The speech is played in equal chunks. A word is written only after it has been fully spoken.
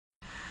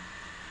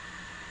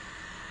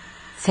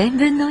1000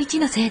分の1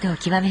の精度を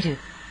極める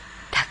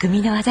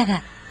匠の技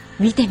が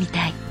見てみ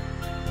たい。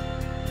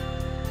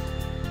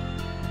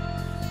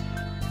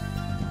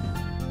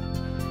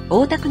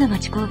大田区の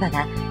町工場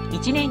が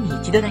1年に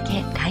1度だ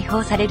け開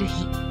放される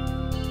日、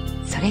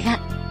それが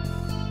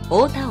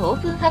太田オ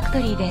ープンファクト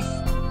リーです。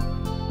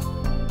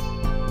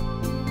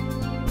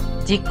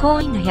実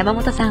行委員の山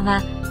本さんは、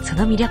そ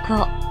の魅力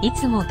をい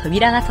つも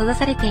扉が閉ざ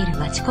されている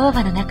町工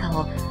場の中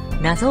を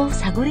謎を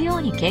探るよ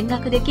うに見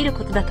学できる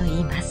ことだとい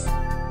います。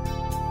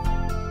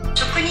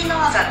職人の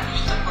技って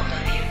一言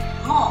で言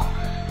うのも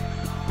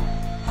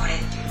これっ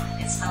ていうの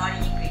で伝わり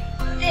にくい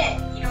の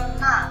で、いろん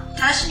な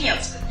楽しみを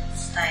作って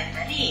伝え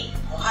たり、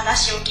お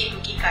話を聞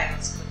く機会を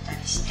作ったり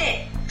し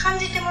て感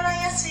じてもら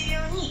いやすいよ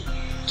うに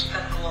企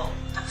画を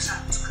たくさん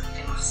作っ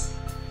てます。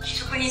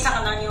職人さ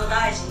んが何を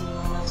大事に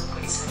ものづ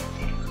くりされ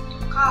ているか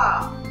と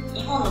か、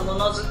日本のも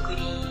のづく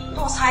り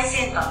の最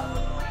先端のも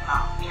のを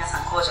今皆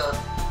さん向上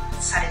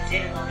されて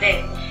いるの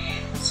で、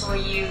そう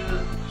いう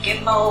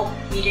現場を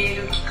見れ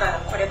る機会は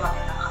これまで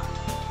なかっ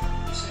た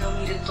ので、それを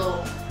見る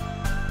と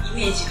イ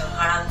メージが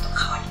ガラッと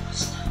変わりま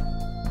した。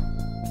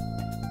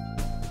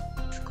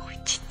すごい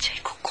ちっちゃい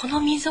こ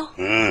の溝、ほ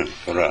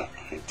ら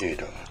見てみ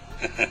ろ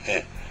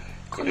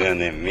これは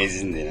ね、名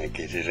人でな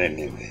きゃ入れられ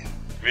ねえんだよ。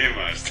目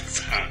回して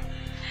さ、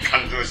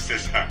感動して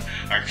さ、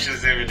握手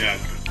攻めにあっ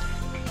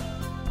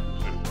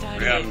た。こ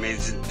れは名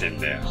人ってん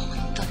だよ。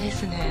本当で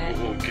すね。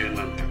合計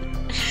なんて